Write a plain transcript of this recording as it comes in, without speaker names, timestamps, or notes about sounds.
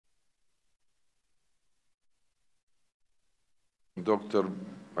Dr.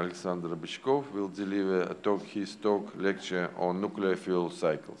 Alexander BYCHKOV will deliver his lecture on nuclear fuel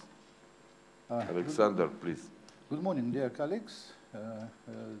cycles. Alexander, please. Good morning, dear colleagues.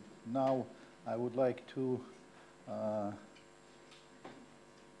 Now I would like to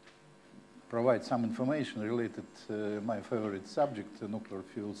provide some information related to my favorite subject, the nuclear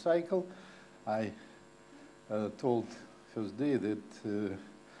fuel cycle. I told first day that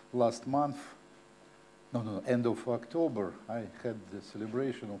last month, end of October, I had the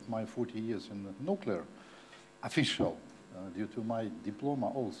celebration of my 40 years in nuclear, official, due to my diploma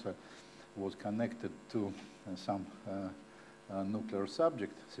also was connected to some nuclear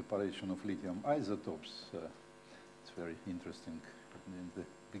subject, separation of lithium isotopes. It's very interesting in the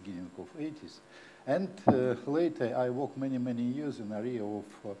beginning of 80s. And later I worked many years in the area of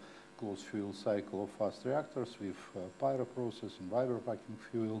closed fuel cycle of fast reactors with pyro process and vapor packing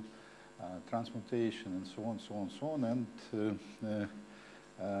fuel, transmutation, and so on. And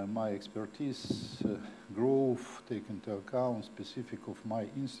my expertise growth take into account specific of my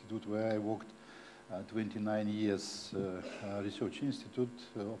institute where I worked 29 years, Research Institute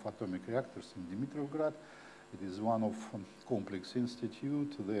of Atomic Reactors in Dimitrovgrad. It is one of complex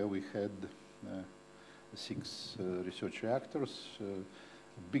institute. There we had 6 research reactors,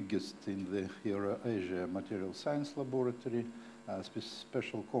 biggest in the Eurasia Material Science Laboratory,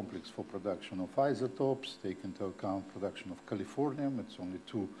 special complex for production of isotopes, take into account production of californium. It's only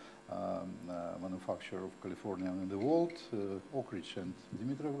 2 manufacturers of californium in the world, Oak Ridge and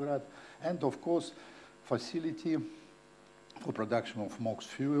Dimitrovgrad. And of course, facility for production of MOX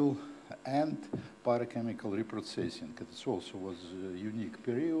fuel and pyrochemical reprocessing. It also was a unique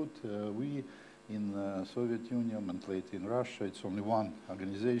period. We in Soviet Union and later in Russia, it's only one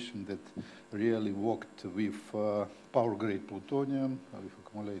organization that really worked with power grade plutonium, with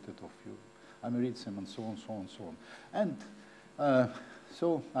accumulated of americium and so on. And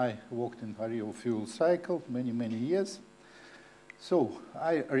so I worked in area of fuel cycle many years. So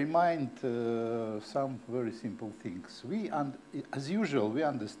I remind some very simple things. As usual, we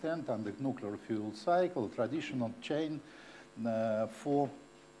understand under nuclear fuel cycle traditional chain for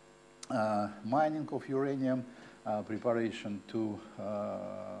mining of uranium, preparation to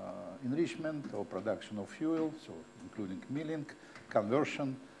enrichment or production of fuel, so including milling,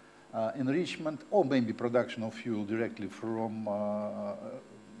 conversion, enrichment, or maybe production of fuel directly from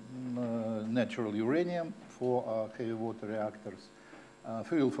natural uranium for heavy water reactors,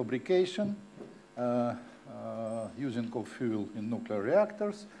 fuel fabrication, using of fuel in nuclear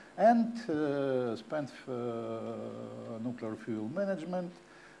reactors, and spent nuclear fuel management,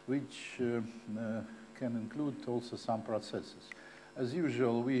 which can include also some processes. As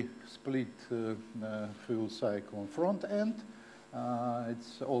usual, we split fuel cycle on front end.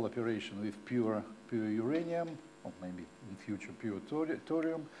 It's all operation with pure uranium, or maybe in future pure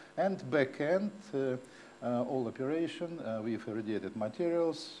thorium, and back end, all operation with irradiated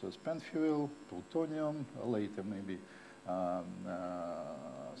materials, spent fuel, plutonium, later maybe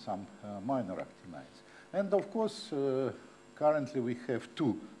some minor actinides. And of course, currently we have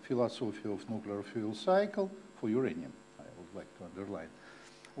 2 philosophies of nuclear fuel cycle for uranium, I would like to underline.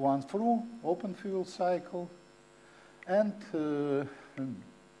 One through open fuel cycle and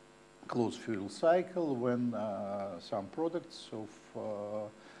closed fuel cycle when some products of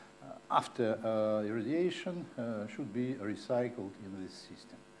after irradiation should be recycled in this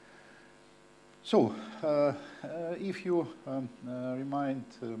system. So if you remind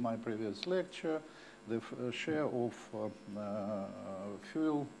my previous lecture, the share of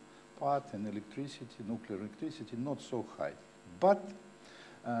fuel part in electricity, nuclear electricity, not so high. But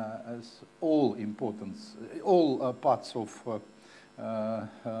as all parts of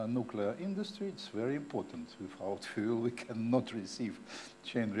nuclear industry, it's very important. Without fuel, we cannot receive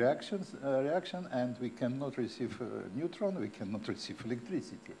chain reaction, and we cannot receive neutron, we cannot receive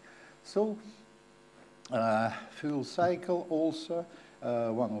electricity. So fuel cycle also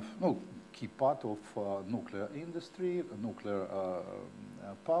one of key part of nuclear industry, nuclear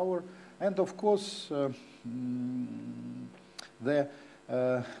power, and of course the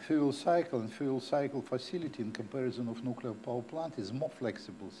fuel cycle and fuel cycle facility in comparison of nuclear power plant is more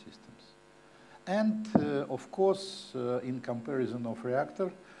flexible systems. And of course, in comparison of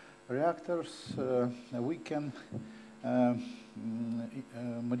reactors, we can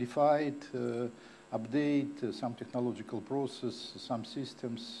modify it, update some technological process, some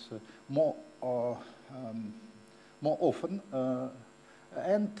systems more often.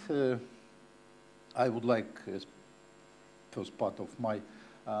 And I would like, as first part of my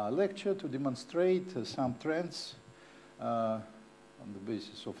lecture, to demonstrate some trends on the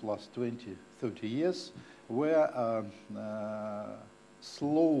basis of last 20, 30 years, where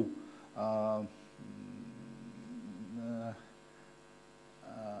slow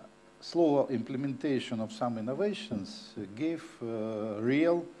slower implementation of some innovations gave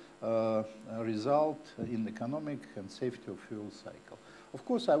real result in economic and safety of fuel cycle. Of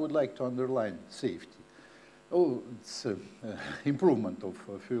course, I would like to underline safety. Oh, it's improvement of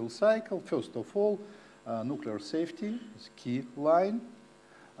fuel cycle. First of all, nuclear safety is key line.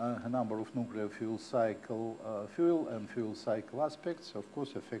 A number of nuclear fuel cycle, fuel and fuel cycle aspects, of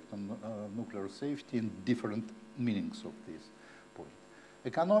course, affect on nuclear safety in different meanings of this point.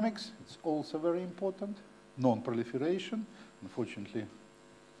 Economics, it's also very important. Non-proliferation, unfortunately,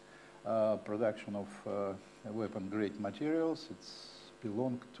 production of weapon-grade materials, it's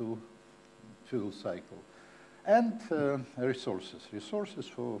belong to fuel cycle. And resources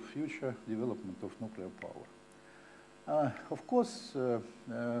for future development of nuclear power. Of course,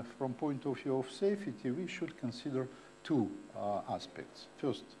 from point of view of safety, we should consider two aspects.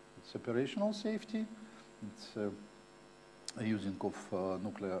 First, it's operational safety. It's using of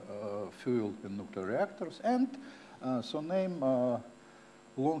nuclear fuel in nuclear reactors, and so name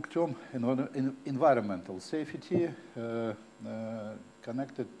long-term environmental safety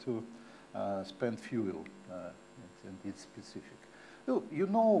connected to spent fuel and its specific. Well, you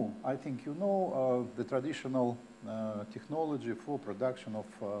know, I think you know the traditional technology for production of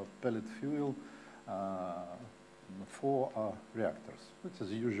pellet fuel for reactors. It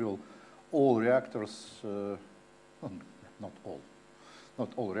is usual. All reactors,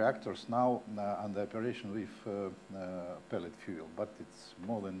 not all reactors now under operation with pellet fuel, but it's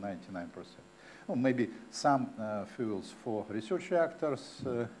more than 99%. Or maybe some fuels for research reactors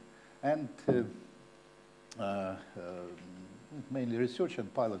and mainly research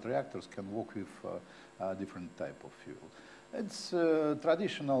and pilot reactors can work with different type of fuel. It's a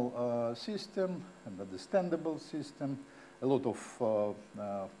traditional system, an understandable system, a lot of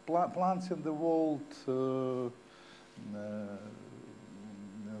plants in the world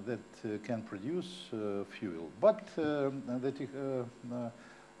that can produce fuel. But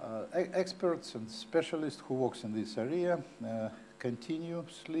experts and specialists who works in this area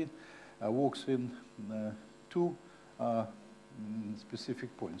continuously works in two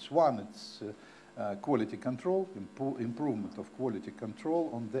specific points. One, it's quality control, improvement of quality control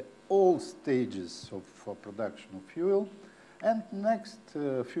on the all stages of production of fuel. And next,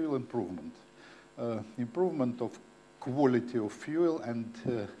 fuel improvement. Improvement of quality of fuel and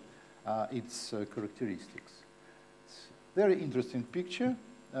its characteristics. It's a very interesting picture.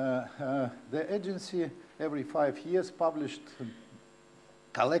 The agency every 5 years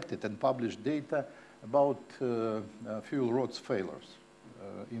collected and published data about fuel rods failures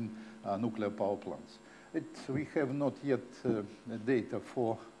in nuclear power plants. We have not yet data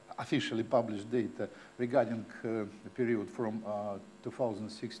for officially published data regarding the period from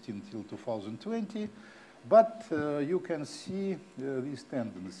 2016 till 2020, but you can see this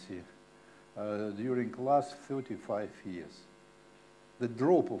tendency during the last 35 years. The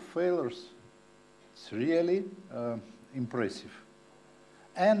drop of failures is really impressive.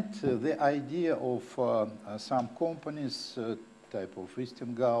 And the idea of some companies, type of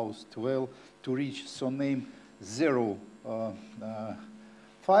Westinghouse, 12, to reach so named zero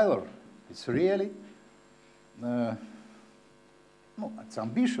failure, it's really, no, it's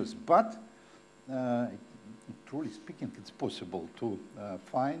ambitious, but truly speaking, it's possible to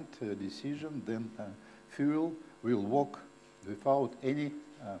find a decision, then fuel will work without any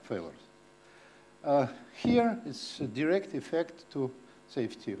failures. Here is a direct effect to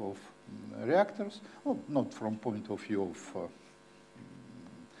safety of reactors, well, not from point of view of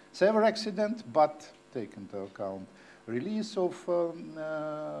severe accident, but take into account release of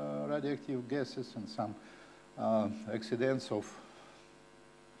radioactive gases and some accidents of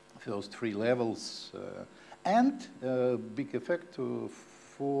first 3 levels, and big effect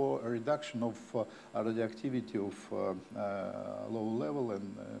for a reduction of radioactivity of low level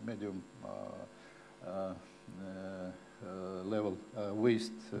and medium level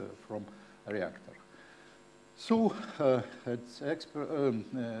waste from a reactor. So,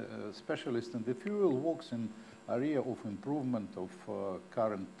 specialist in the fuel works in area of improvement of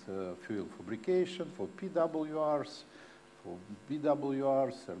current fuel fabrication for PWRs,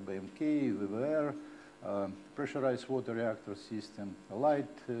 RBMK, VVR, pressurized water reactor system, light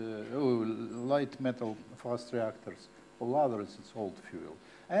metal fast reactors, all others, it's old fuel.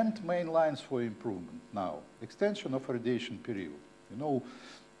 And main lines for improvement now, extension of radiation period. You know,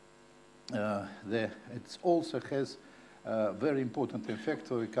 it also has a very important effect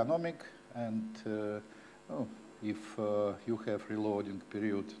for economic and if you have reloading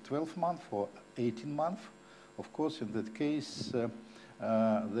period 12 months or 18 months. Of course, in that case,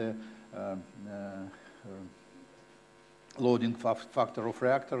 the loading factor of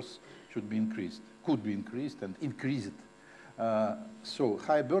reactors should be increased, could be increased and increase it. So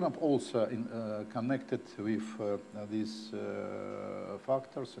high burn-up also connected with these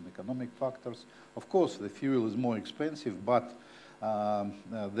factors and economic factors. Of course, the fuel is more expensive, but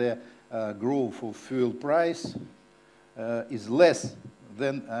the growth of fuel price is less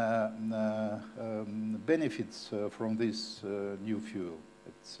than benefits from this new fuel.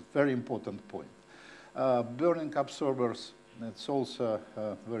 It's a very important point. Burning absorbers, it's also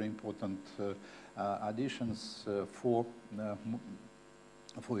very important additions for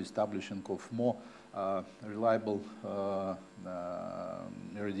establishing of more reliable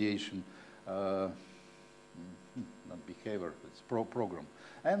radiation not behavior, it's program.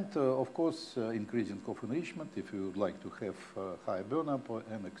 And of course, increasing of enrichment if you would like to have high burn-up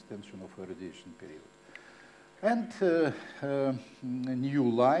and extension of radiation period. And a new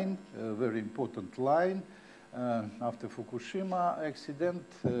line, a very important line. After Fukushima accident,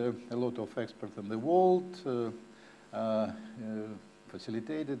 a lot of experts in the world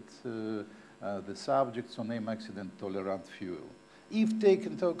facilitated the subjects on name accident tolerant fuel. If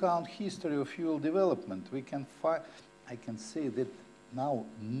taken into account history of fuel development, we can find, I can say that now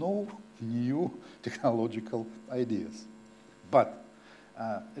no new technological ideas, but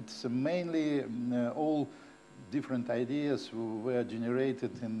it's mainly all different ideas were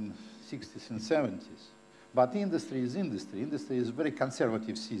generated in 60s and 70s. But industry is industry. Industry is a very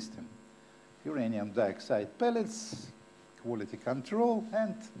conservative system. Uranium dioxide pellets, quality control,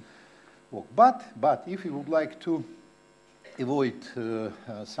 and work. But if you would like to avoid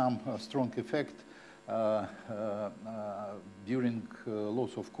some strong effect during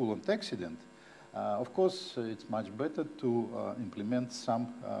loss of coolant accident, of course, it's much better to implement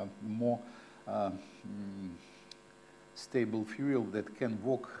some more stable fuel that can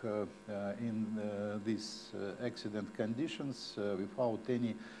work in these accident conditions without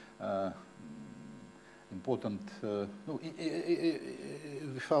any important,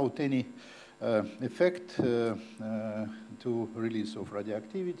 without any effect to release of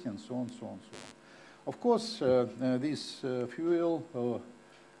radioactivity and so on, so on, so on. Of course, this fuel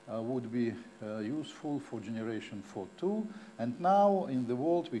would be useful for generation 4.2, and now in the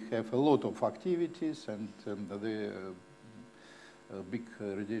world we have a lot of activities, and the big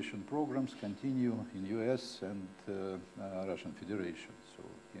radiation programs continue in US and Russian Federation. So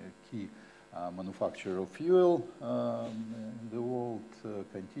key manufacturer of fuel in the world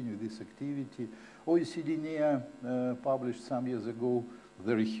continue this activity. OECD NEA published some years ago a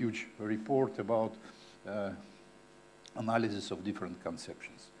very huge report about analysis of different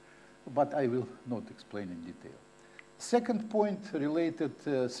conceptions. But I will not explain in detail. Second point related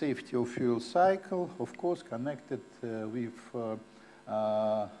safety of fuel cycle, of course, connected with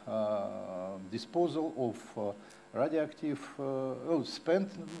disposal of radioactive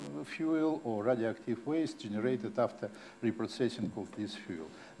spent fuel or radioactive waste generated after reprocessing of this fuel.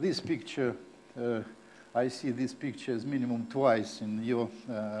 This picture, I see this picture as minimum twice in your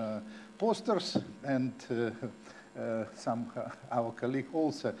posters, and some our colleague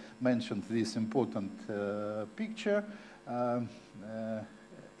also mentioned this important picture.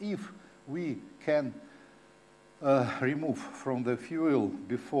 If we can remove from the fuel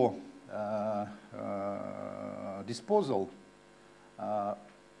before disposal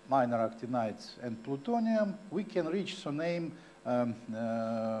minor actinides and plutonium, we can reach so name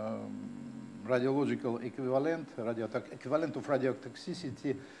radiological equivalent, equivalent of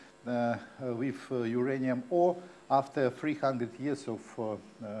radiotoxicity with uranium ore after 300 years of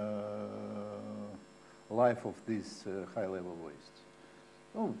life of this high-level waste.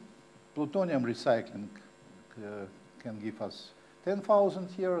 Oh, plutonium recycling can give us 10,000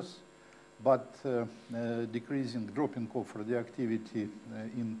 years, but decreasing, dropping of radioactivity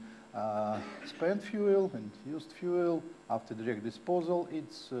in spent fuel and used fuel after direct disposal,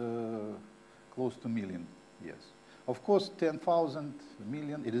 it's close to 1 million years. Of course, 10,000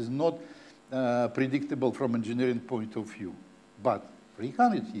 million, it is not predictable from engineering point of view, but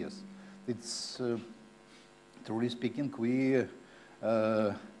 300 years, it's, truly speaking, we,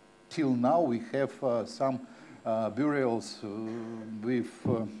 till now we have some burials with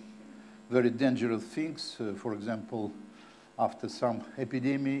very dangerous things, for example, after some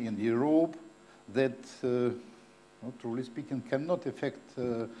epidemic in Europe that, truly speaking, cannot affect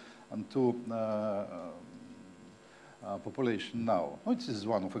onto population now. This is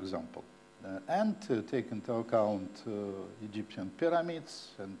one of example. And take into account Egyptian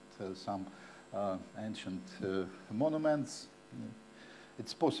pyramids and some ancient monuments.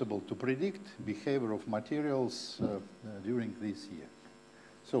 It's possible to predict behavior of materials during this year.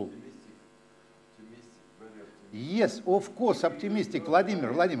 So, yes, of course, optimistic,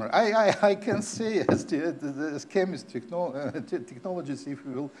 Vladimir. I can say as chemist technologies, if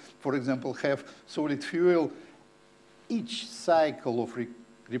we will, for example, have solid fuel, each cycle of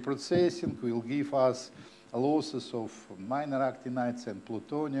reprocessing will give us losses of minor actinides and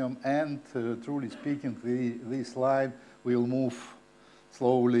plutonium, and truly speaking, this line will move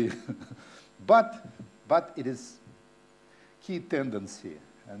slowly, but it is key tendency,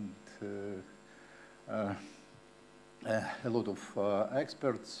 and a lot of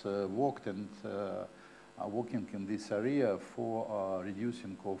experts worked and are working in this area for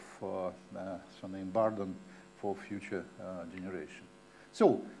reducing of so-named burden for future generation.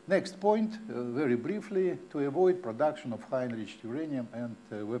 So, next point, very briefly, to avoid production of high enriched uranium and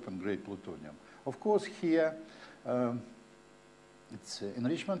weapon-grade plutonium. Of course, here it's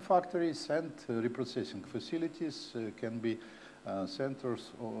enrichment factories and reprocessing facilities can be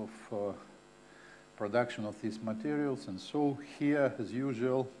centers of production of these materials, and so here, as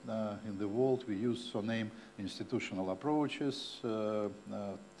usual, in the world, we use so-named institutional approaches to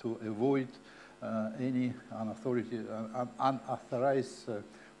avoid any unauthorized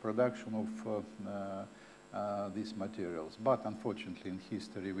production of these materials. But unfortunately, in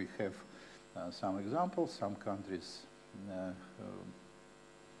history, we have some examples. Some countries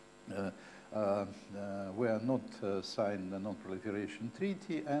were not signed the non-proliferation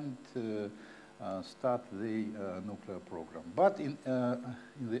treaty and start the nuclear program. But in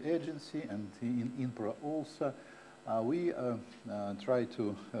the agency and in INPRA also, we try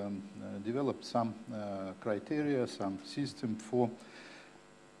to develop some criteria, some system for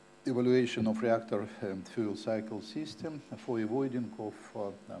evaluation of reactor and fuel cycle system for avoiding of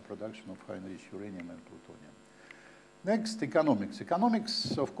production of high enriched uranium and plutonium. Next, economics.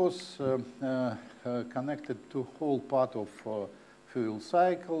 Economics, of course, connected to whole part of fuel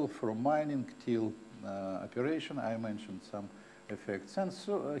cycle from mining till operation. I mentioned some effects. And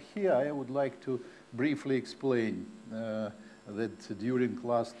so here I would like to briefly explain that during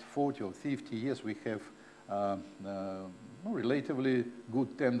last 40 or 50 years we have relatively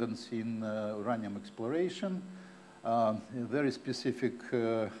good tendency in uranium exploration, very specific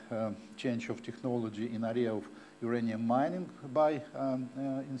change of technology in area of uranium mining by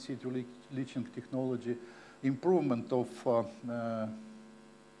in situ leaching technology, improvement of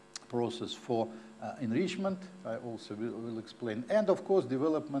process for enrichment, I also will explain, and of course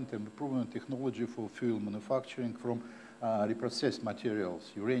development and improvement technology for fuel manufacturing from reprocessed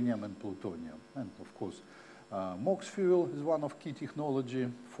materials, uranium and plutonium. And of course MOX fuel is one of key technology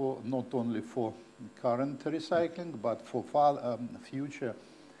for not only for current recycling but for future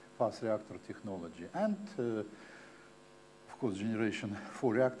fast reactor technology. And of course generation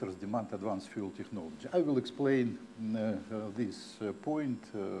 4 reactors demand advanced fuel technology. I will explain this point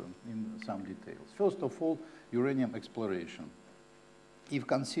in some details. First of all, uranium exploration. If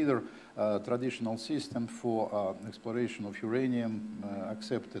consider traditional system for exploration of uranium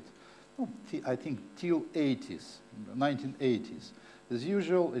accepted, I think till 1980s. As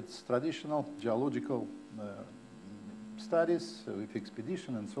usual, it's traditional geological studies with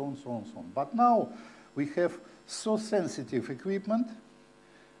expedition and so on, so on, so on. But now we have so sensitive equipment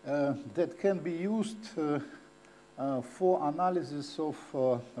that can be used for analysis of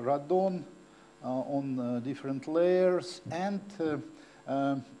radon on different layers, and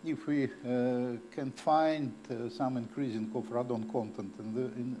if we can find some increasing of radon content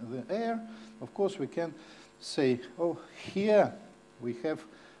in the air, of course we can say, oh, here we have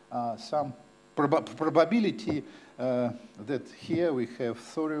some probability that here we have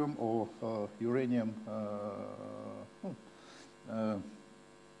thorium or uranium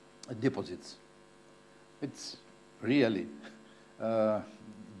deposits. It's really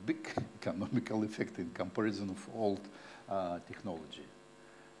big economical effect in comparison of old technology.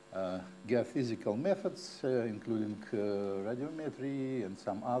 Geophysical methods, including radiometry and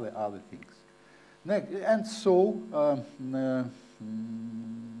some other things. And so,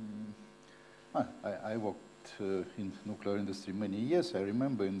 I worked in nuclear industry many years. I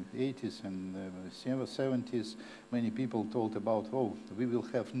remember in the 80s and 70s, many people told about, oh, we will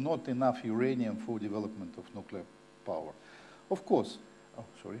have not enough uranium for development of nuclear power. Of course, oh,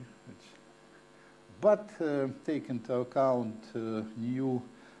 sorry. But take into account new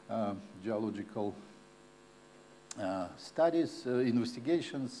geological studies,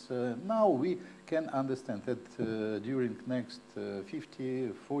 investigations, now we can understand that during next 50,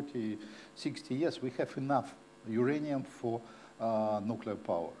 40, 60 years we have enough uranium for nuclear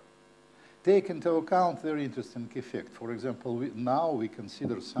power. take into account very interesting effect. For example, now we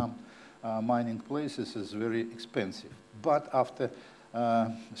consider some mining places as very expensive. But after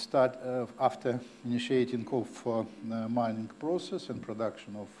initiating of mining process and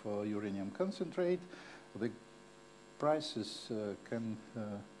production of uranium concentrate, the prices can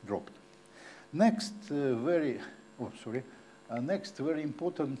drop. Next next very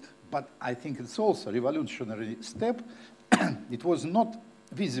important, but I think it's also revolutionary step. It was not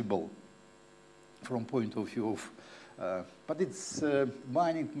visible from point of view of, but it's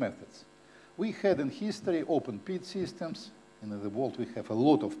mining methods. We had in history open pit systems. In the world we have a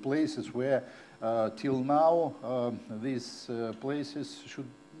lot of places where till now these places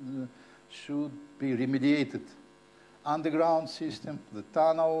should be remediated. Underground system, the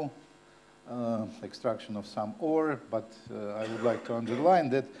tunnel, extraction of some ore, but I would like to underline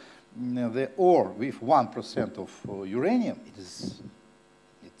that the ore with 1% of uranium, it's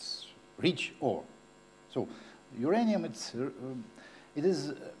rich ore. So uranium, it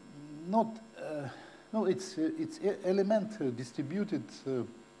is not, no, it's element distributed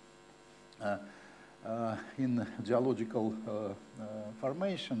in geological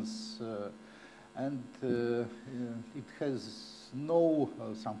formations, and it has no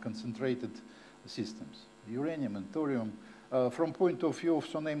some concentrated systems. Uranium and thorium, from point of view of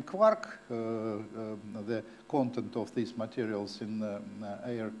so-named quark, the content of these materials in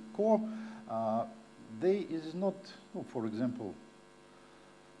air core, they is not, for example,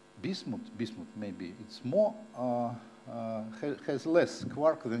 bismuth maybe, it's more, has less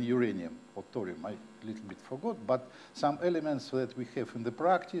quark than uranium or thorium. I a little bit forgot, but some elements that we have in the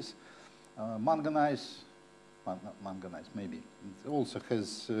practice, manganese maybe, it also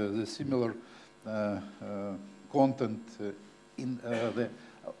has the similar content in the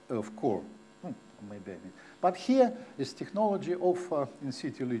core. Maybe I mean. But here is technology of in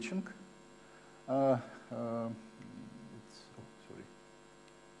situ leaching.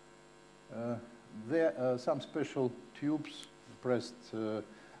 There are some special tubes, pressed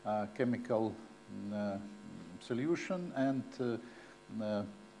chemical solution, and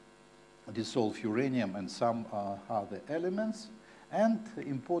dissolve uranium and some other elements. And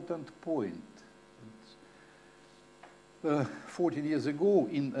important point, 14 years ago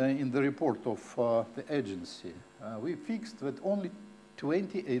in the report of the agency, we fixed that only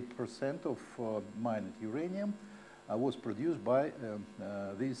 28% of mined uranium was produced by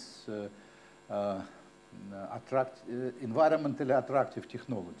this environmentally attractive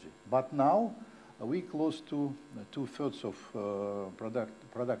technology. But now we close to 2/3 of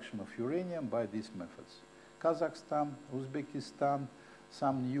production of uranium by these methods. Kazakhstan, Uzbekistan,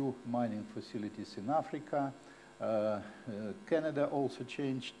 some new mining facilities in Africa. Canada also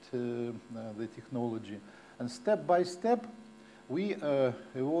changed the technology. And step by step, we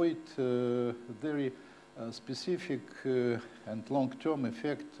avoid very specific and long-term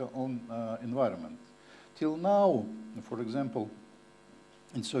effect on environment. Till now, for example,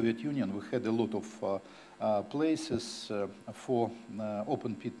 in Soviet Union, we had a lot of places for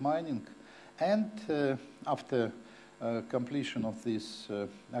open pit mining, and after completion of this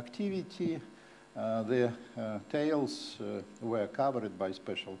activity, the tails were covered by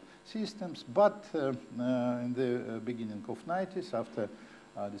special systems. But in the beginning of 90s, after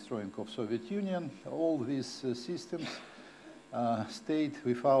destroying of Soviet Union, all these systems stayed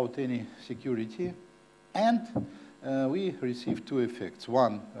without any security, and we received two effects.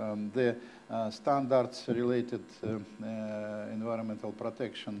 One, the standards related environmental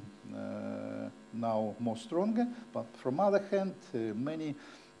protection now more stronger, but from other hand, many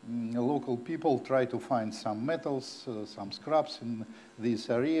local people try to find some metals, some scraps in these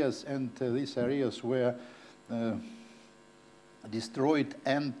areas, and these areas were destroyed,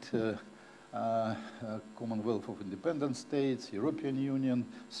 and Commonwealth of Independent States, European Union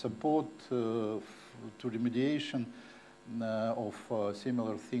support to remediation of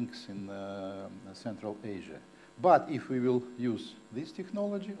similar things in Central Asia. But if we will use this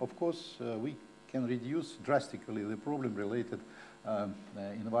technology, of course, we can reduce drastically the problem related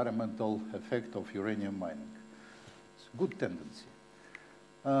environmental effect of uranium mining. It's a good tendency.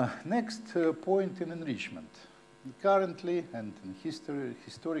 Next point in enrichment. Currently and in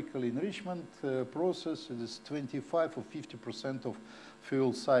historical enrichment process is 25 or 50% of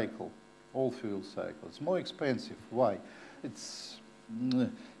fuel cycle, all fuel cycle. It's more expensive. Why? It's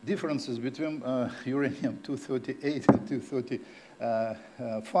differences between uranium-238 and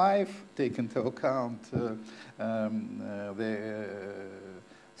 235, take into account the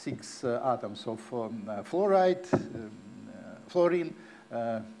 6 atoms of fluoride, fluorine.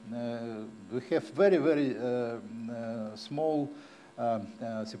 We have very, very small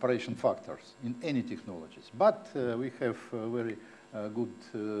separation factors in any technologies. But we have very good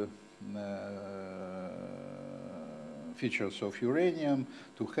features of uranium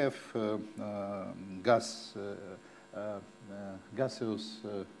to have gaseous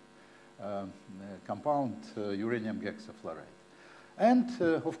compound uranium hexafluoride. And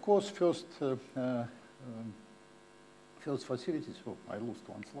of course, first facilities. Oh, I lost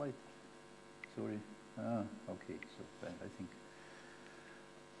one slide. Sorry. Okay, so I think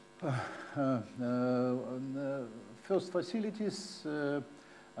first facilities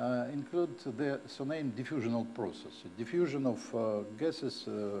include the so-named diffusional process, diffusion of gases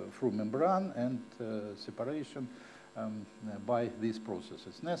through membrane and separation by this process.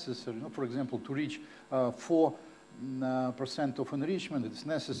 It's necessary, for example, to reach 4% of enrichment, it's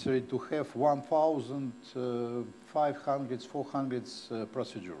necessary to have 1,500, 400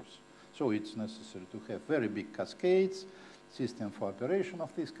 procedures. So it's necessary to have very big cascades, system for operation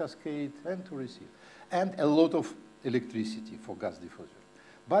of this cascade, and to receive. And a lot of electricity for gas diffusion.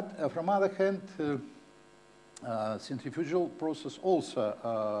 But from other hand, centrifugal process also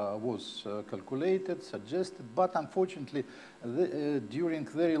was calculated, suggested, but unfortunately, during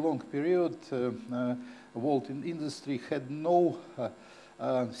very long period, world industry had no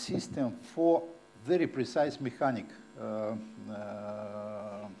system for very precise mechanics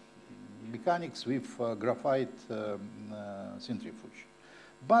with graphite centrifuge.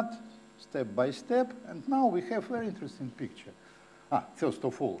 But step by step, and now we have very interesting picture. First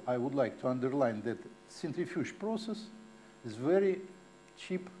of all, I would like to underline that centrifuge process is very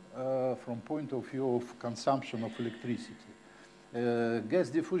cheap from point of view of consumption of electricity. Gas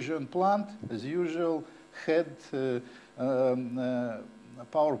diffusion plant, as usual, had a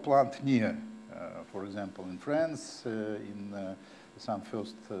power plant near, for example, in France, in some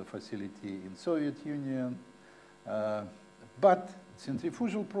first facility in Soviet Union. But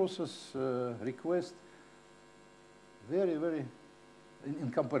centrifugal process request very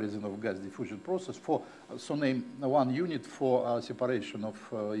in comparison of gas diffusion process for so-named 1 unit for separation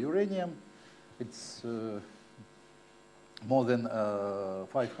of uranium, it's more than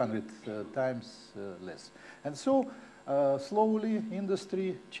 500 times less. And so slowly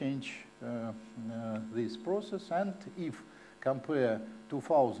industry change this process, and if compare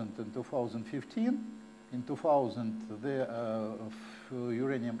 2000 and 2015, in 2000 the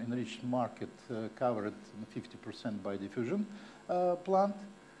uranium enriched market covered 50% by diffusion plant,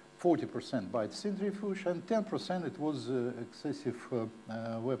 40% by centrifuge, and 10% it was excessive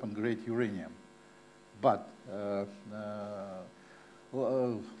weapon-grade uranium. But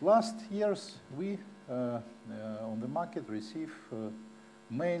last years we on the market receive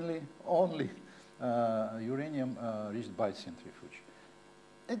mainly only uranium reached by centrifuge.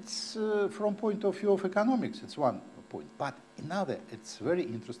 It's from point of view of economics, it's one point, but another, it's very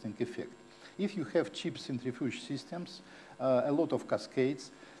interesting effect. If you have cheap centrifuge systems, a lot of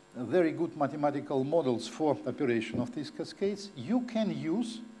cascades, very good mathematical models for operation of these cascades, you can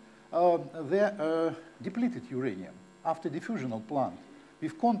use the depleted uranium after diffusional plant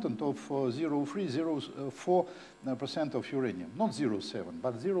with content of 0.3, 0.4% of uranium, not 0.7,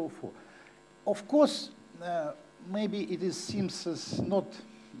 but 0.4. Of course, maybe it seems as not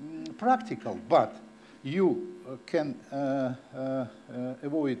practical, but you can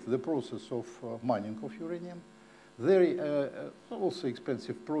avoid the process of mining of uranium. Very also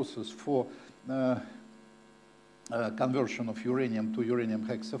expensive process for conversion of uranium to uranium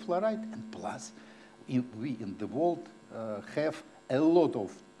hexafluoride, and plus we in the world have a lot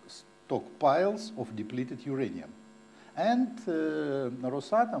of stockpiles of depleted uranium. And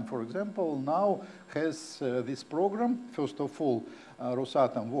Rosatom, for example, now has this program. First of all,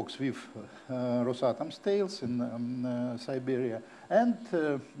 Rosatom works with Rosatom Stales in Siberia. And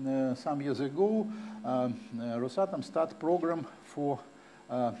some years ago, Rosatom started program for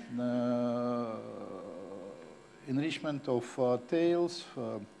enrichment of tails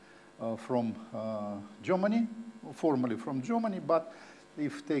from Germany, formerly from Germany, but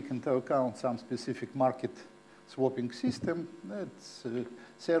if taken into account some specific market swapping system, it's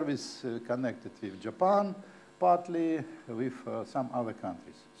service connected with Japan, partly with some other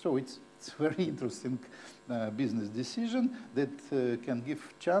countries. So it's very interesting business decision that can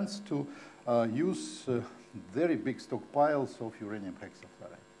give chance to use very big stockpiles of uranium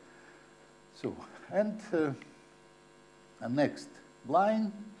hexafluoride. So, and next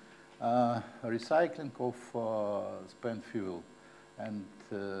line, recycling of spent fuel. And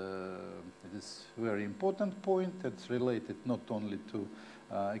it is a very important point. It's related not only to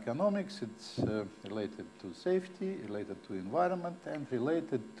economics, it's related to safety, related to environment, and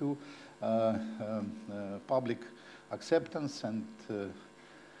related to public acceptance and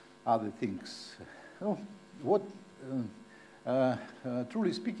other things.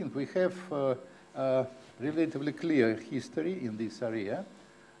 Truly speaking, we have a relatively clear history in this area.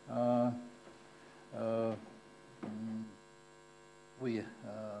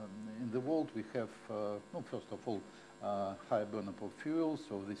 In the world we have, first of all, high burnable fuel,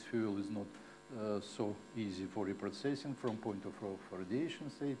 so this fuel is not so easy for reprocessing from point of radiation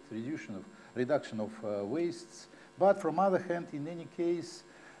state, reduction of wastes. But from other hand, in any case,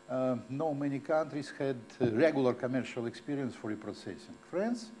 no many countries had regular commercial experience for reprocessing.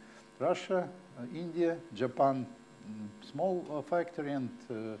 France, Russia, India, Japan, small factory, and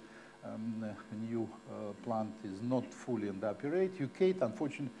new plant is not fully in operate. UK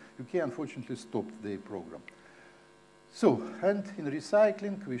unfortunately stopped their program. So, and in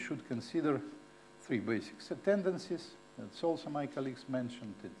recycling, we should consider three basic tendencies. That's also my colleagues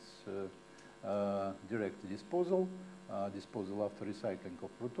mentioned. It's direct disposal, disposal after recycling of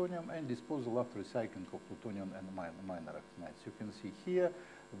plutonium, and disposal after recycling of plutonium and minor actinides. You can see here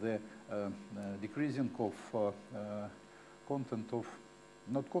the decreasing of content of,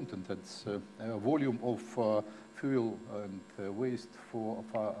 not content, it's volume of fuel and waste for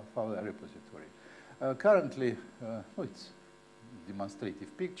further repository. Currently, it's a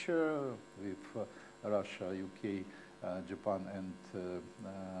demonstrative picture with Russia, UK, Japan, and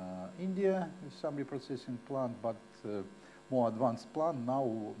India with some reprocessing plant, but more advanced plant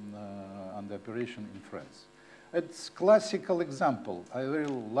now under operation in France. It's classical example. I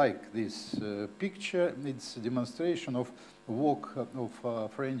really like this picture. It's a demonstration of work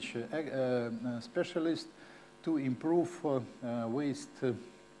of French specialists to improve waste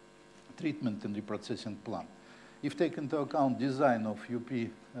treatment and reprocessing plant. If taken into account design of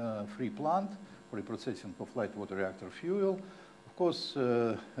UP-free plant for reprocessing of light water reactor fuel, of course,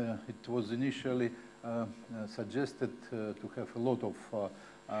 it was initially suggested to have a lot of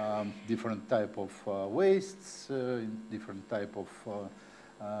different type of wastes, different type of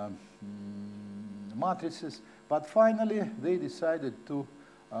matrices, but finally they decided to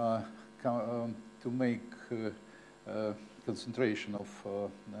make concentration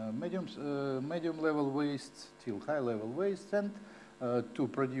of medium level wastes till high level wastes, and to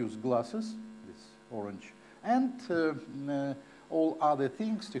produce glasses, this orange, and all other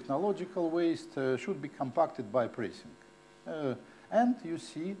things, technological waste, should be compacted by pressing. And you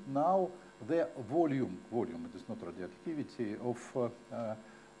see now the volume, it is not radioactivity, of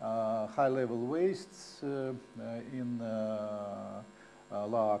high-level wastes in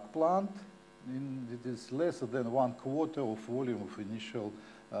LAAC plant. It is less than 1/4 of volume of initial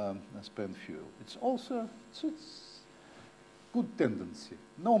spent fuel. It's also it's good tendency.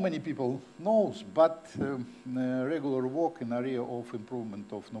 No many people knows, but regular work in area of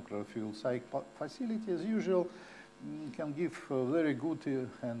improvement of nuclear fuel cycle facility, as usual, can give very good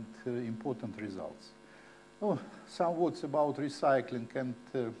and important results. Some words about recycling and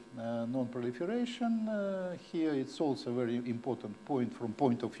non-proliferation. Here it's also a very important point from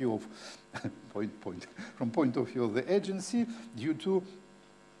point of view of from point of view of the agency. Due to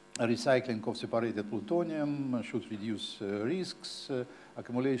recycling of separated plutonium should reduce risks.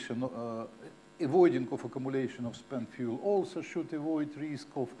 Accumulation, avoiding of accumulation of spent fuel also should avoid risk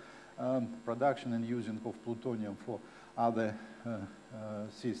of production and using of plutonium for other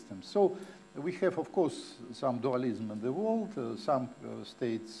systems. So we have, of course, some dualism in the world. Some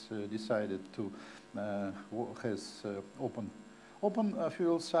states decided to has open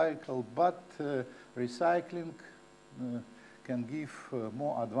fuel cycle, but recycling can give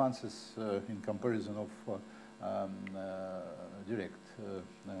more advances in comparison of direct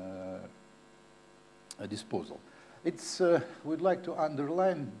disposal. It's we'd like to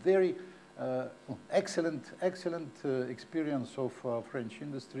underline very excellent experience of French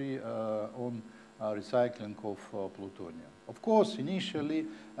industry on recycling of plutonium. Of course, initially,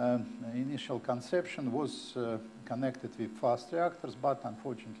 initial conception was connected with fast reactors, but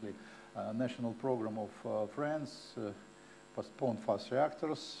unfortunately, national program of France postponed fast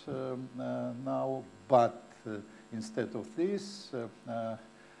reactors now. But instead of this,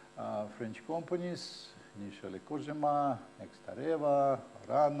 French companies, initially Kojima, Extareva,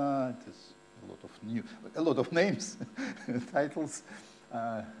 Rana, it is a lot of names, titles.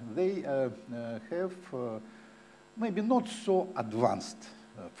 They have maybe not so advanced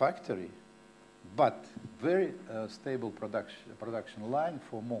factory, but very stable production line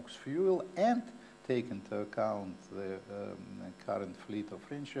for MOX fuel, and take into account the current fleet of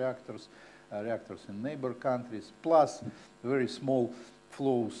French reactors, reactors in neighbor countries, plus very small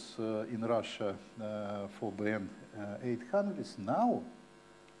flows in Russia for BN 800s. Now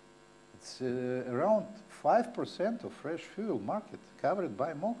It's around 5% of fresh fuel market covered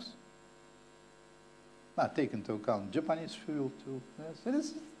by MOX. Not take into account Japanese fuel too. Yes, it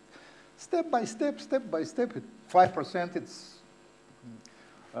is step by step. 5% it's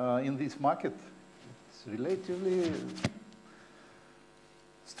in this market. It's relatively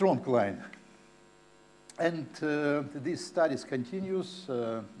strong line. And this studies continues.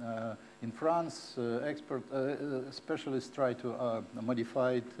 In France, specialists try to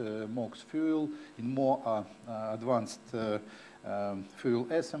modify MOX fuel in more advanced fuel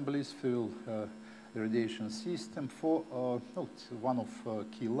assemblies, fuel irradiation system for one of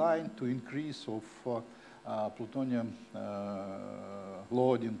key line to increase of plutonium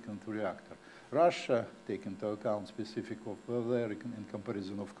loading into reactor. Russia, take into account specific of there in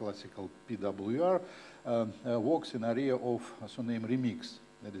comparison of classical PWR, works in area of so-named remix.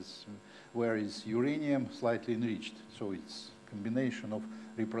 That is where is uranium slightly enriched. So it's combination of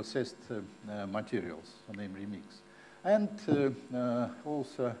reprocessed materials, so-named remix. And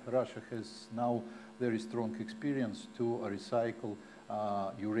also Russia has now very strong experience to recycle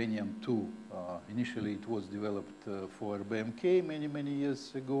uranium-2. Initially it was developed for RBMK many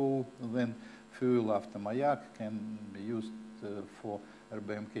years ago. Then fuel after Mayak can be used for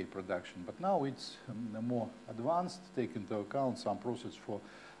RBMK production. But now it's more advanced, take into account some process for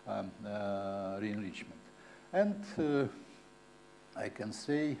re-enrichment. And I can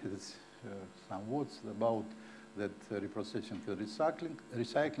say some words about that reprocessing and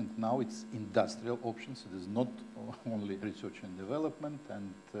recycling. Now it's industrial options. It is not only research and development,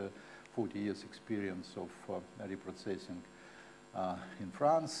 and 40 years experience of reprocessing in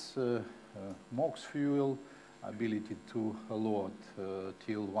France. MOX fuel, ability to load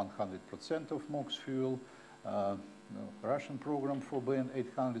till 100% of MOX fuel. Russian program for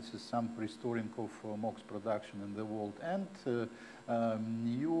BN-800 is some restoring of MOX production in the world, and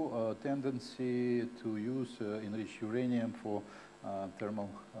new tendency to use enriched uranium for thermal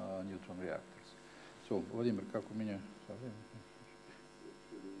neutron reactors. So, Vladimir, как у меня?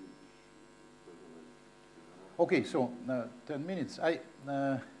 Okay, so 10 minutes. I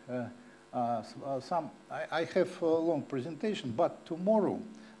have a long presentation, but tomorrow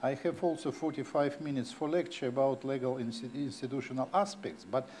I have also 45 minutes for lecture about legal institutional aspects,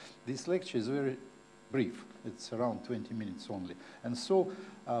 but this lecture is very brief. It's around 20 minutes only. And so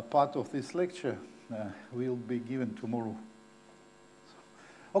part of this lecture will be given tomorrow.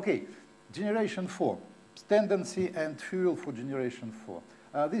 Okay, generation 4, tendency and fuel for generation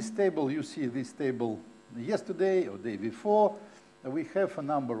 4. This table, you see this table yesterday or day before. We have a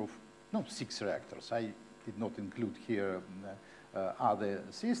number of, 6 reactors. I did not include here other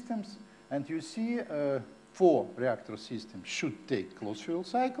systems. And you see 4 reactor systems should take closed fuel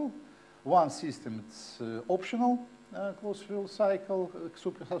cycle. One system is optional closed fuel cycle,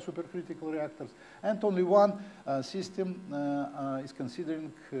 supercritical reactors, and only one system is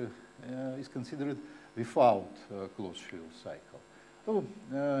considered without closed fuel cycle. So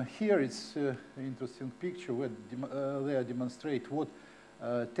here it's an interesting picture where they demonstrate what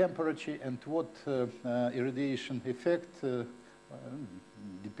temperature and what irradiation effect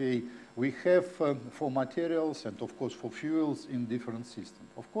we have for materials and of course for fuels in different systems.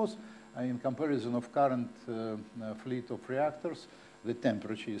 Of course, in comparison of current fleet of reactors, the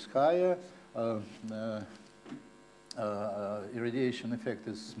temperature is higher, irradiation effect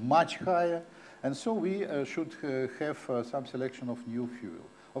is much higher, and so we should have some selection of new fuel.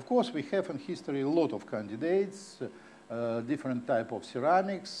 Of course, we have in history a lot of candidates, different type of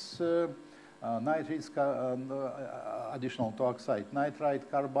ceramics, nitrates, additional to oxide, nitride,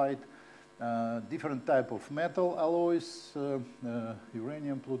 carbide, different type of metal alloys,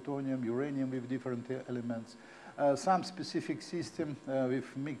 uranium, plutonium, uranium with different elements, some specific system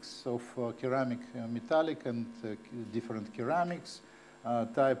with mix of ceramic, metallic, and different ceramics,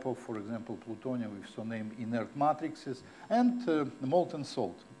 type of, for example, plutonium with so-named inert matrices, and molten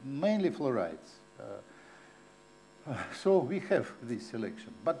salt, mainly fluorides. So we have this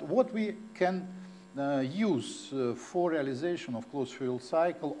selection. But what we can use for realization of closed fuel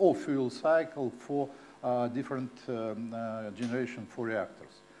cycle or fuel cycle for different generation 4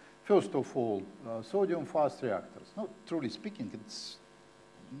 reactors. First of all, sodium fast reactors. No, truly speaking, it's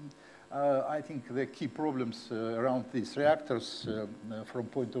I think the key problems around these reactors from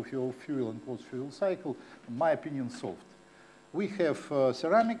point of view of fuel and closed fuel cycle, in my opinion, solved. We have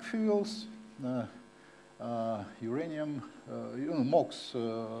ceramic fuels, uranium, MOX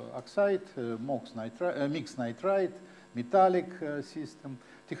oxide, MOX mixed nitride, metallic system,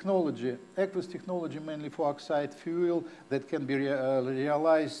 technology, aqueous technology mainly for oxide fuel that can be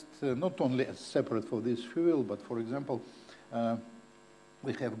realized not only as separate for this fuel, but for example,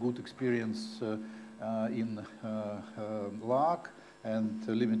 we have good experience in LAC and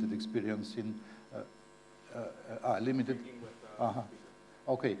limited experience in limited.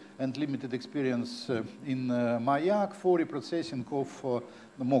 Okay, and limited experience in MAIAC for reprocessing of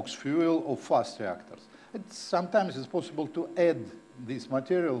MOX fuel of fast reactors. Sometimes it's possible to add these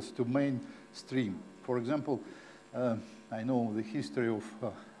materials to mainstream. For example, I know the history of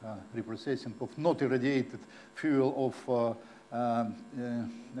reprocessing of not irradiated fuel of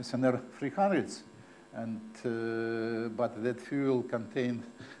SNR 300s, and but that fuel contained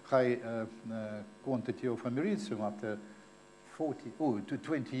high quantity of americium after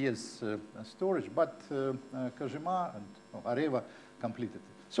 20 years storage, but Kojima and Areva completed it.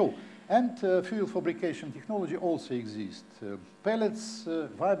 So, and fuel fabrication technology also exists. Pellets,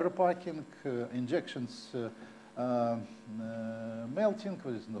 vibropacking, injections, melting,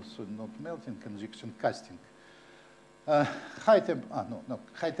 or is not melting, injection casting. High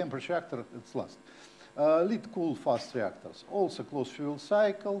temperature reactor, it's last. Lead cool fast reactors, also closed fuel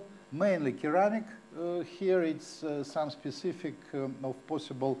cycle, mainly ceramic. Here it's some specific of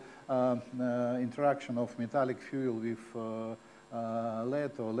possible interaction of metallic fuel with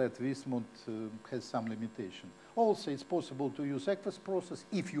lead or lead bismuth has some limitation. Also, it's possible to use aqueous process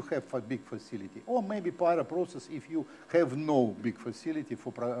if you have a big facility, or maybe pyro process if you have no big facility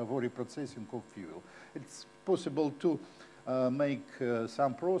for reprocessing of fuel. It's possible to make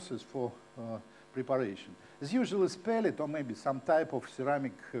some process for preparation. It's usually pellet or maybe some type of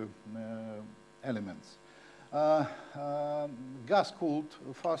ceramic elements. Gas-cooled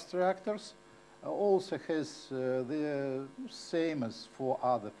fast reactors also has the same as for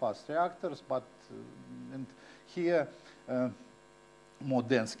other fast reactors, but and here more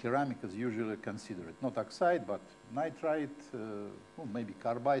dense ceramic is usually considered. Not oxide, but nitride, or maybe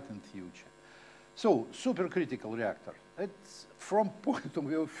carbide in future. So, supercritical reactor. It's from point of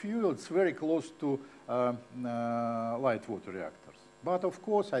view of fuel, it's very close to light water reactors. But of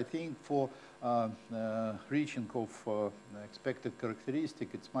course, I think for reaching of expected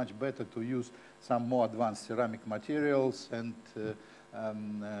characteristic, it's much better to use some more advanced ceramic materials, and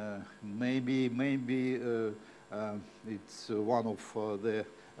maybe it's one of the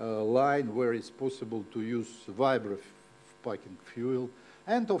line where it's possible to use vibropacking fuel.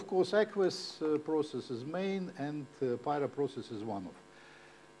 And of course, aqueous process is main, and pyro process is one of.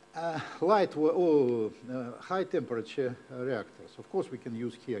 High temperature reactors. Of course, we can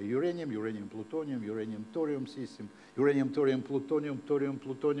use here uranium, uranium-plutonium, uranium-thorium system, uranium-thorium, plutonium,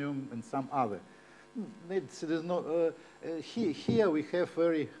 thorium-plutonium, and some other. Here we have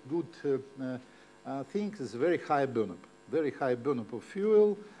very good things. It's very high burnup of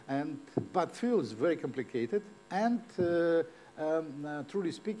fuel, but fuel is very complicated, and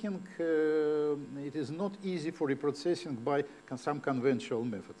truly speaking, it is not easy for reprocessing by some conventional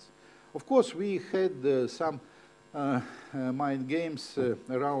methods. Of course, we had some mind games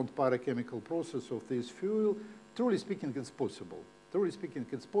around pyrochemical process of this fuel. Truly speaking, it's possible. Truly speaking,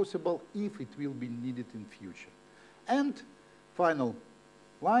 it's possible if it will be needed in future. And final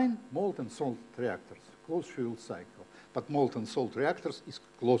line, molten salt reactors, closed fuel cycle. But molten salt reactors is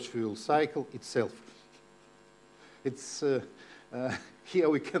closed fuel cycle itself. It's here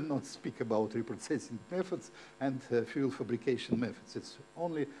we cannot speak about reprocessing methods and fuel fabrication methods. It's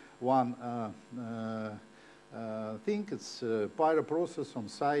only one thing. It's pyro process on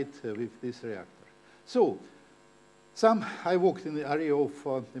site with this reactor. So, I worked in the area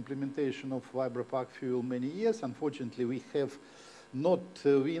of implementation of vibropack fuel many years. Unfortunately, we had not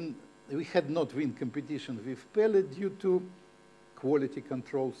win competition with pellet due to quality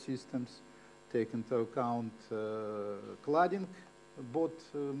control systems. Take into account cladding bought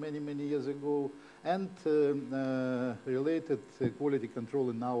many years ago, and related quality control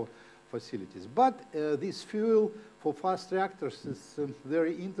in our facilities. But this fuel for fast reactors is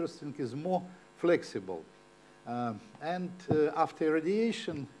very interesting, is more flexible. And after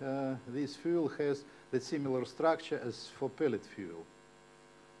irradiation, this fuel has the similar structure as for pellet fuel.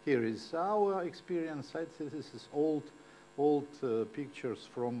 Here is our experience. I'd say this is old pictures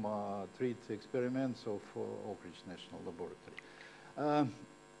from treat experiments of Oak Ridge National Laboratory.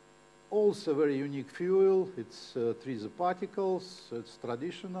 Also very unique fuel. It's trizo particles. It's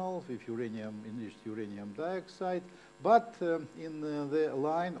traditional with enriched uranium dioxide, but in the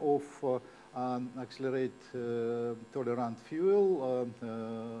line of accelerate tolerant fuel,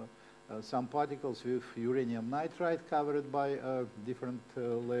 some particles with uranium nitride covered by different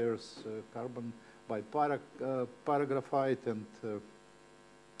layers, carbon by paragraphite and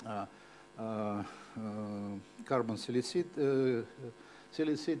carbon silicate.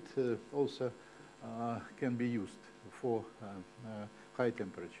 Silicate also can be used for high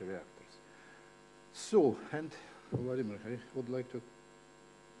temperature reactors. So, and Vladimir, I would like to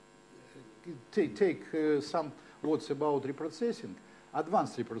take some words about reprocessing,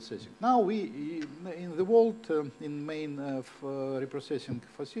 advanced reprocessing. Now we, in the world, in main reprocessing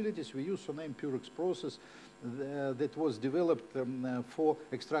facilities, we use so named Purex process that was developed for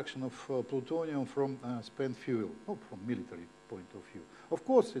extraction of plutonium from spent fuel, or from military point of view. Of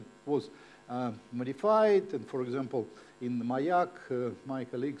course, it was modified, and for example, in Mayak, my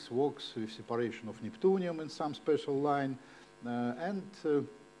colleagues works with separation of neptunium in some special line, and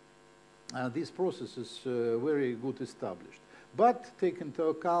this process is very good established. But take into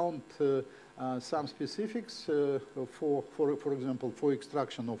account some specifics for example, for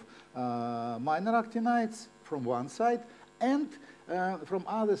extraction of minor actinides from one side, and from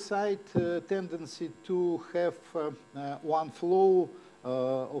other side, tendency to have one flow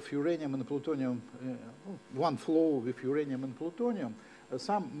of uranium and plutonium, one flow with uranium and plutonium.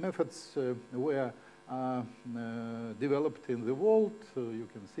 Some methods were developed in the world. You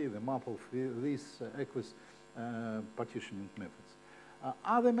can see the map of these aqueous partitioning methods.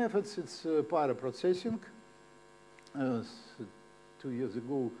 Other methods, it's pyroprocessing. 2 years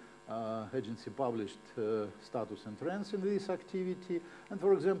ago, agency published status and trends in this activity. And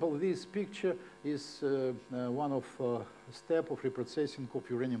for example, this picture is one of step of reprocessing of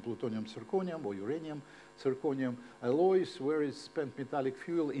uranium-plutonium zirconium or uranium-zirconium alloys, where is spent metallic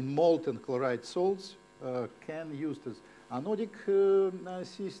fuel in molten chloride salts, can used as anodic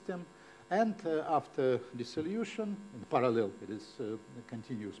system. And after dissolution, in parallel, it is a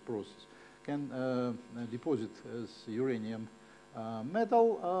continuous process, can deposit as uranium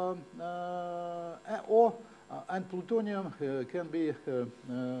metal, and plutonium can be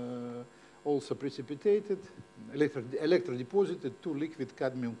also precipitated, electrodeposited to liquid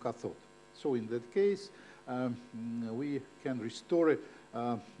cadmium cathode. So in that case, we can restore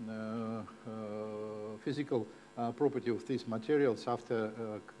physical property of these materials after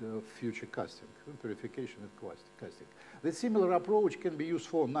future casting, purification and casting. The similar approach can be used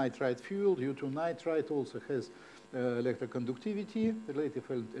for nitride fuel. Due to nitride also has electroconductivity, relative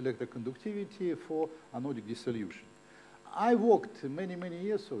electroconductivity for anodic dissolution. I worked many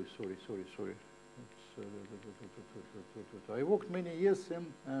years, sorry. I worked many years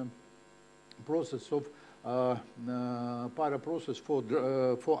in process of pyro process for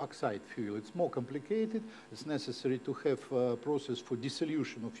oxide fuel. It's more complicated. It's necessary to have a process for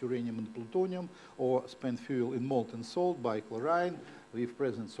dissolution of uranium and plutonium or spent fuel in molten salt by chlorine with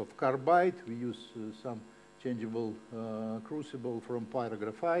presence of carbide. We use some changeable crucible from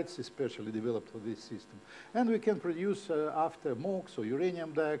pyrographites, especially developed for this system. And we can produce after MOX or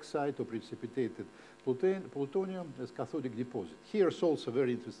uranium dioxide or precipitated plutonium as cathodic deposit. Here's also a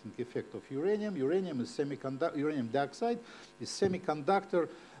very interesting effect of uranium. Uranium dioxide is semiconductor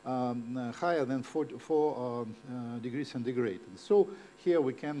higher than 4 degrees centigrade. And so here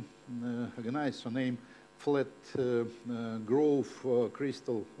we can organize so named flat growth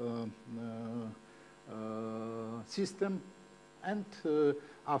crystal system, and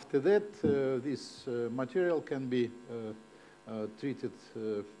after that this material can be treated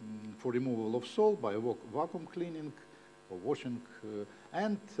for removal of salt by vacuum cleaning or washing,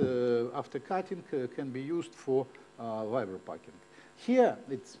 and after cutting can be used for vibro packing. Here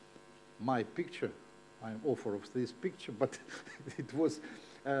it's my picture. I'm author of this picture, but it was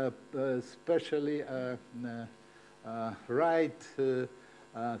specially right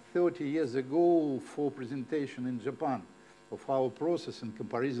 30 years ago for presentation in Japan of our process in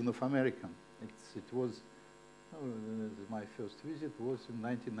comparison of American. It was, my first visit was in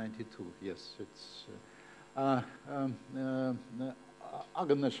 1992. Yes, it's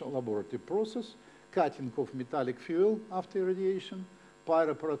National Laboratory process, cutting of metallic fuel after irradiation,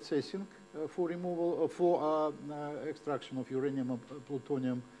 pyroprocessing for removal, for extraction of uranium and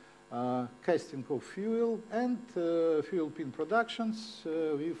plutonium, casting of fuel, and fuel pin productions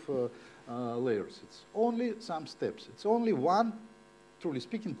with layers. It's only some steps. It's only one, truly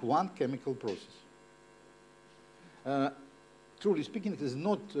speaking, one chemical process. Truly speaking, it is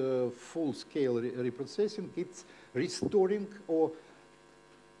not full-scale reprocessing. It's restoring or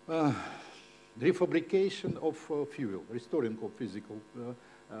refabrication of fuel, restoring of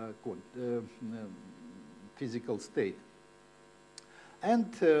physical state.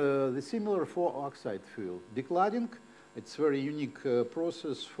 And the similar for oxide fuel. Decladding, it's very unique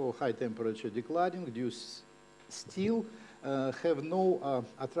process for high temperature decladding. You still have no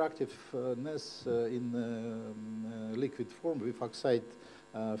attractiveness in liquid form with oxide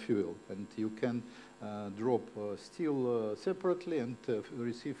fuel. And you can drop steel separately and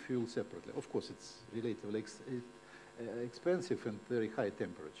receive fuel separately. Of course, it's relatively expensive and very high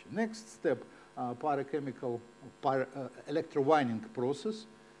temperature. Next step, pyrochemical electrowinning process,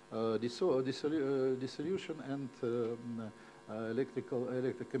 dissolution and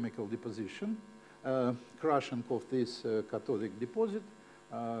electrochemical deposition, crushing of this cathodic deposit,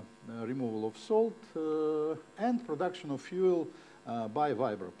 removal of salt, and production of fuel by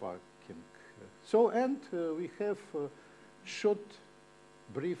vibropacking. So, and we have short,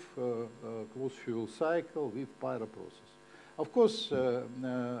 brief closed fuel cycle with pyro process. Of course,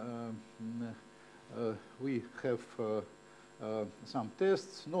 we have some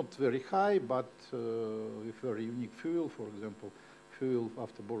tests, not very high, but with very unique fuel. For example, fuel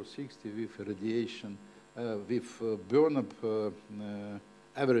after bore 60 with radiation, with burn up,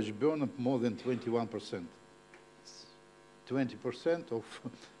 average burn up more than 21%. 20% of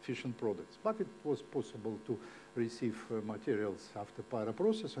fission products. But it was possible to receive materials after pyro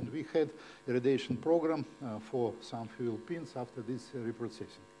process, and we had a radiation program for some fuel pins after this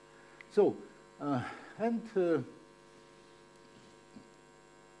reprocessing. So,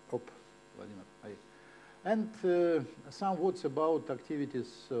 some words about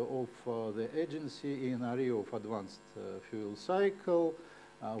activities of the agency in area of advanced fuel cycle.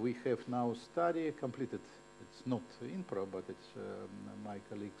 We have now completed. It's not INPRA, but it's my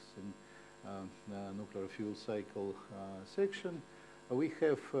colleagues in nuclear fuel cycle section. We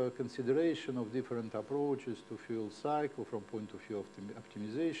have consideration of different approaches to fuel cycle from point of view of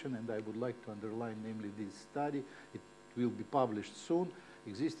optimization, and I would like to underline namely this study. It will be published soon.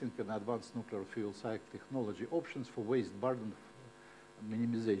 Existing and advanced nuclear fuel cycle technology options for waste burden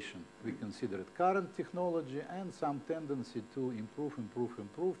minimization. We considered current technology and some tendency to improve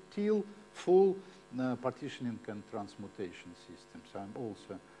till full partitioning and transmutation systems. I'm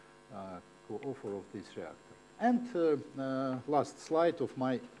also co-author of this reactor. And last slide of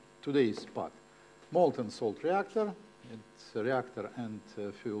my today's part. Molten salt reactor. It's a reactor and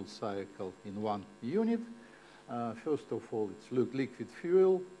fuel cycle in one unit. First of all, it's liquid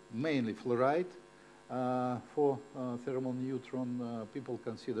fuel, mainly fluoride. For thermal neutron, people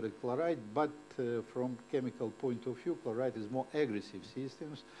consider it chloride, but from chemical point of view, chloride is more aggressive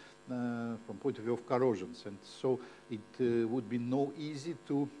systems from point of view of corrosions, and so it would be no easy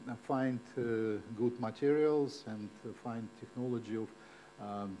to find good materials and find technology of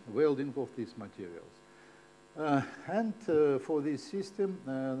welding of these materials. For this system,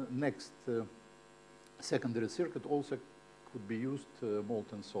 next secondary circuit also could be used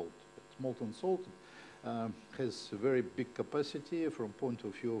molten salt. Molten salt has a very big capacity from point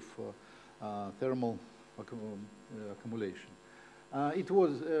of view of thermal accumulation. It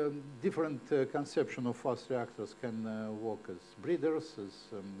was different conception of fast reactors can work as breeders, as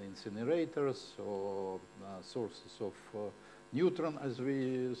incinerators, or sources of neutron, as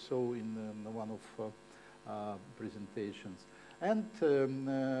we saw in one of presentations. And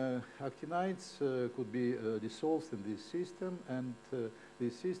actinides could be dissolved in this system, and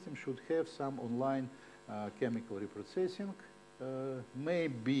this system should have some online chemical reprocessing.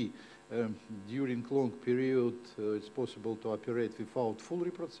 Maybe during long period it's possible to operate without full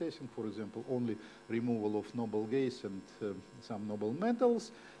reprocessing, for example, only removal of noble gas and some noble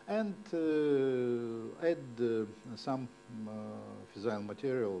metals, and add some fissile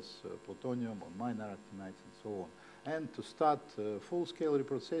materials, plutonium or minor actinides and so on. And to start full-scale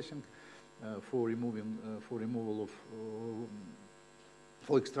reprocessing for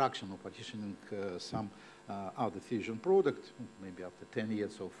extraction or partitioning some other fission product, maybe after 10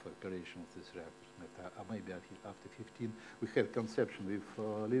 years of operation of this reactor, maybe after 15. We had conception with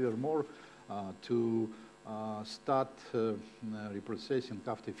Livermore to start reprocessing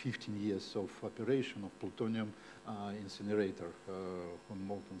after 15 years of operation of plutonium incinerator on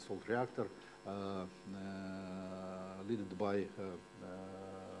molten salt reactor, led by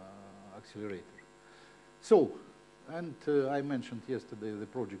accelerator. So, and I mentioned yesterday the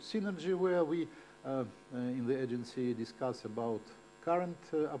project Synergy, where we in the agency discuss about current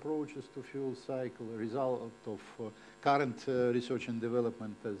approaches to fuel cycle, result of current research and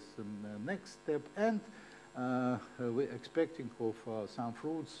development as next step, and we're expecting of some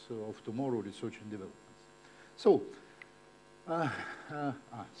fruits of tomorrow research and developments. So,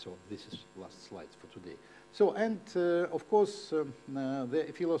 so this is last slide for today. So, and of course,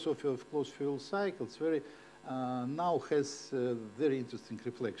 the philosophy of closed fuel cycles very now has very interesting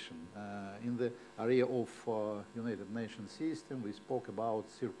reflection. In the area of United Nations system, we spoke about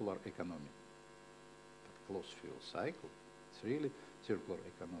circular economy. But closed fuel cycle, it's really circular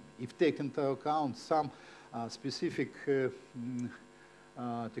economy. If taken into account some specific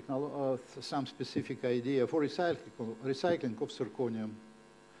some specific idea for recycling of zirconium,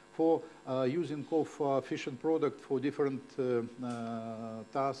 for using of fission product for different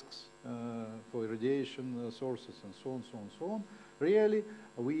tasks, for irradiation sources and so on, so on, so on. Really,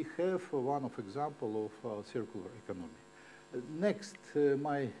 we have one of example of circular economy. Next,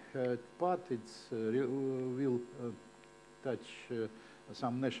 my part will touch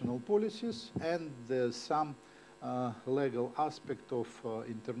some national policies and some legal aspect of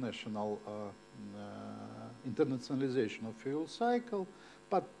internationalization of fuel cycle,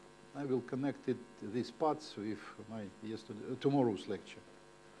 but I will connect these parts with my tomorrow's lecture.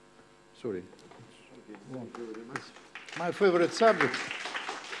 Sorry. My favorite subject.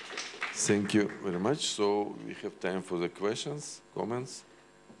 Thank you very much. So we have time for the questions, comments.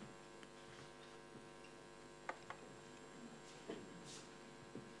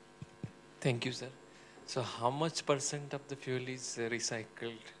 Thank you, sir. So how much % of the fuel is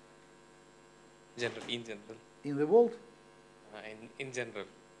recycled in general? In the world? In general.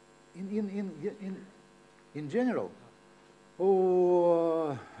 In general?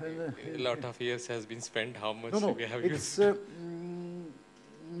 Oh, a lot of years has been spent. How much we have it's, used?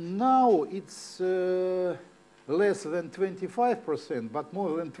 Now it's less than 25%, but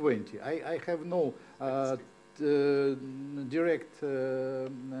more than 20. I have no direct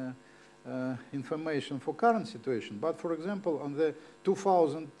information for current situation, but for example, on the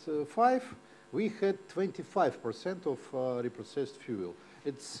 2005, we had 25% of reprocessed fuel.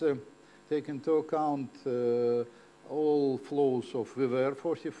 It's taken into account all flows of VVR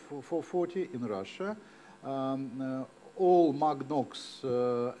 440 in Russia, all Magnox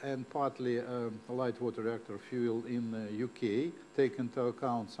and partly light water reactor fuel in UK, taken into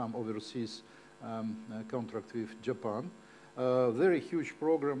account some overseas contract with Japan. Very huge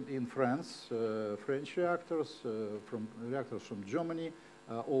program in France, French reactors from Germany,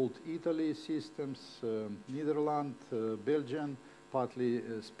 old Italy systems, Netherlands, Belgium, partly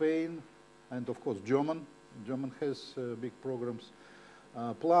Spain, and of course German. German has big programs,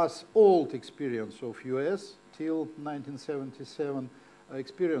 plus old experience of US till 1977,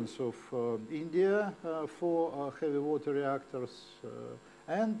 experience of India for heavy water reactors,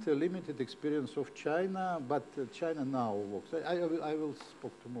 and limited experience of China, but China now works. I will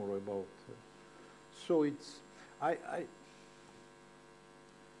speak tomorrow about. So it's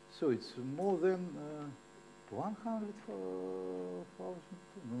so it's more than 100,000.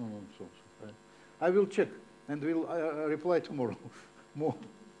 No. So I will check and will reply tomorrow more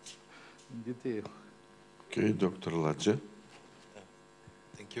in detail. Okay, Dr. Ladje.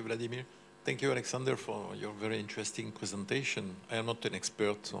 Thank you, Vladimir. Thank you, Alexander, for your very interesting presentation. I am not an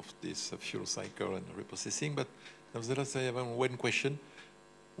expert of this fuel cycle and reprocessing, but nevertheless, I have one question.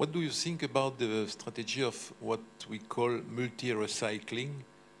 What do you think about the strategy of what we call multi-recycling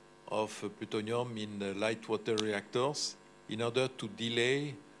of plutonium in light water reactors in order to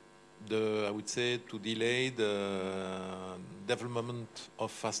delay the, I would say, to delay the development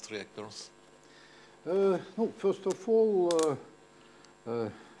of fast reactors? No, first of all,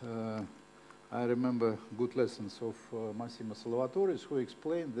 I remember good lessons of Massimo Salvatoris, who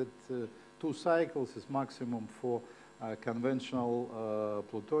explained that 2 cycles is maximum for conventional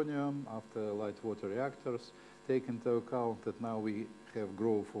plutonium after light water reactors. Take into account that now we have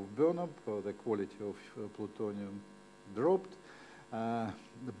growth of burnup, the quality of plutonium dropped.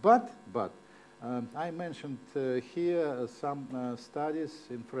 But I mentioned here some studies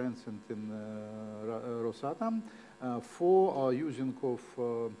in France and in Rosatom for using of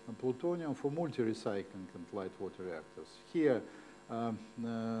plutonium for multi-recycling and light water reactors. Here,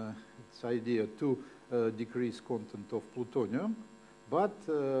 it's idea to decrease content of plutonium, but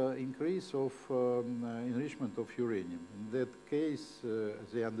increase of enrichment of uranium. In that case,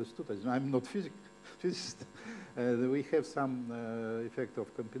 as I understood, I'm not physicist, we have some effect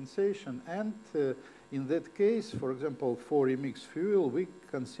of compensation, and in that case, for example, for remixed fuel, we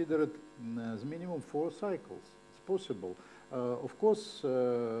consider it as minimum 4 cycles. It's possible. Of course,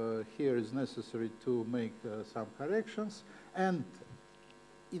 here is necessary to make some corrections, and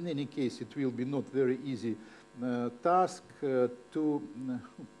in any case, it will be not very easy task to,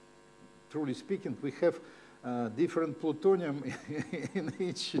 truly speaking, we have different plutonium in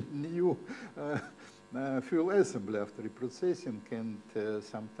each new fuel assembly after reprocessing, and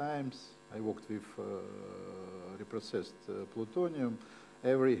sometimes I worked with reprocessed plutonium.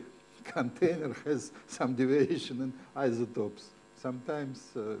 Every container has some deviation in isotopes.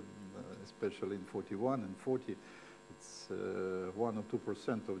 Sometimes, especially in 41 and 40, it's 1 or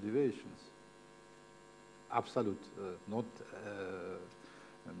 2% of deviations. Absolute, not.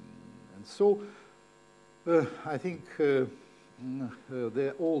 And so, I think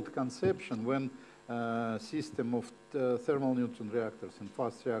the old conception when system of thermal neutron reactors and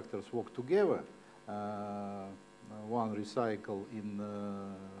fast reactors work together. One recycle in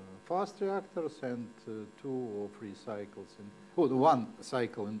fast reactors and 2 or 3 cycles in, one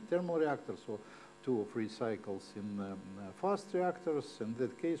cycle in thermal reactors, or 2 or 3 cycles in fast reactors. In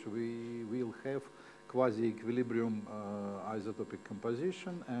that case, we will have quasi-equilibrium isotopic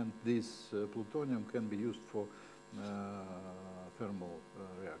composition, and this plutonium can be used for thermal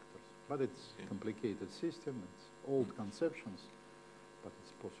reactors. But it's a complicated system, it's old conceptions, but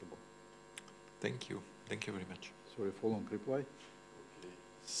it's possible. Thank you. Thank you very much. Sorry for long reply.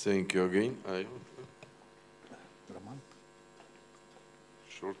 Thank you again. Roman?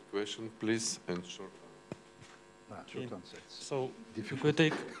 Short question, please, and short. Short answer. So if we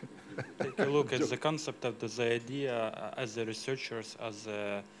take a look at the concept of the idea as the researchers, as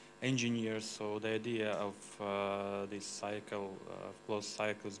engineers, so the idea of this cycle, closed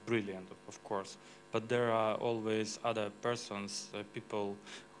cycle is brilliant, of course, but there are always other persons, people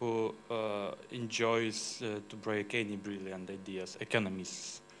who enjoys to break any brilliant ideas,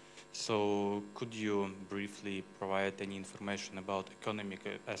 economists. So could you briefly provide any information about economic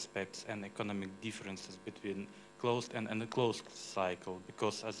aspects and economic differences between closed and closed cycle?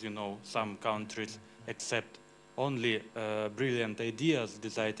 Because, as you know, some countries accept only brilliant ideas,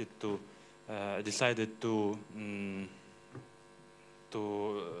 decided to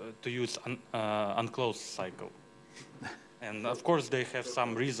use unclosed cycle, and of course they have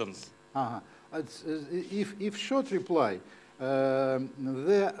some reasons. If short reply,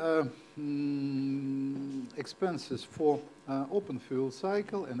 the expenses for open fuel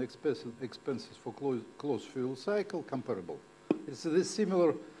cycle and expenses for closed fuel cycle comparable. It's this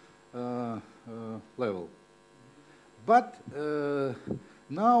similar level. But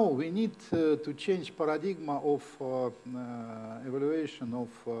now we need to change paradigm of evaluation of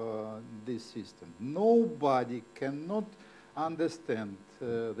this system. Nobody cannot understand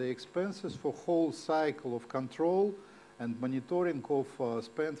the expenses for whole cycle of control and monitoring of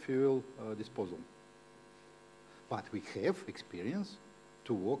spent fuel disposal. But we have experience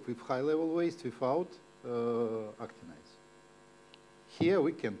to work with high-level waste without actinides. Here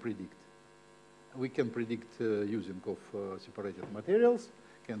we can predict. We can predict using of separated materials,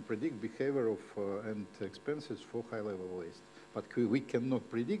 can predict behavior of and expenses for high-level waste. But we cannot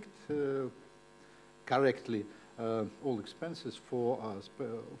predict correctly all expenses for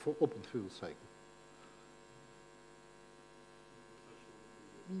open fuel cycle.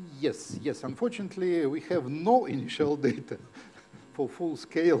 Yes, yes. Unfortunately, we have no initial data for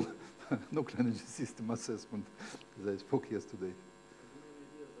full-scale nuclear energy system assessment, as I spoke yesterday.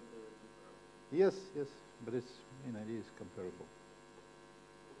 Yes, yes, but it's in ideas comparable.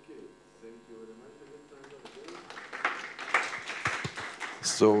 Okay, thank you very much, Alexander.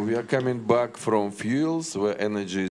 So we are coming back from fuels where energy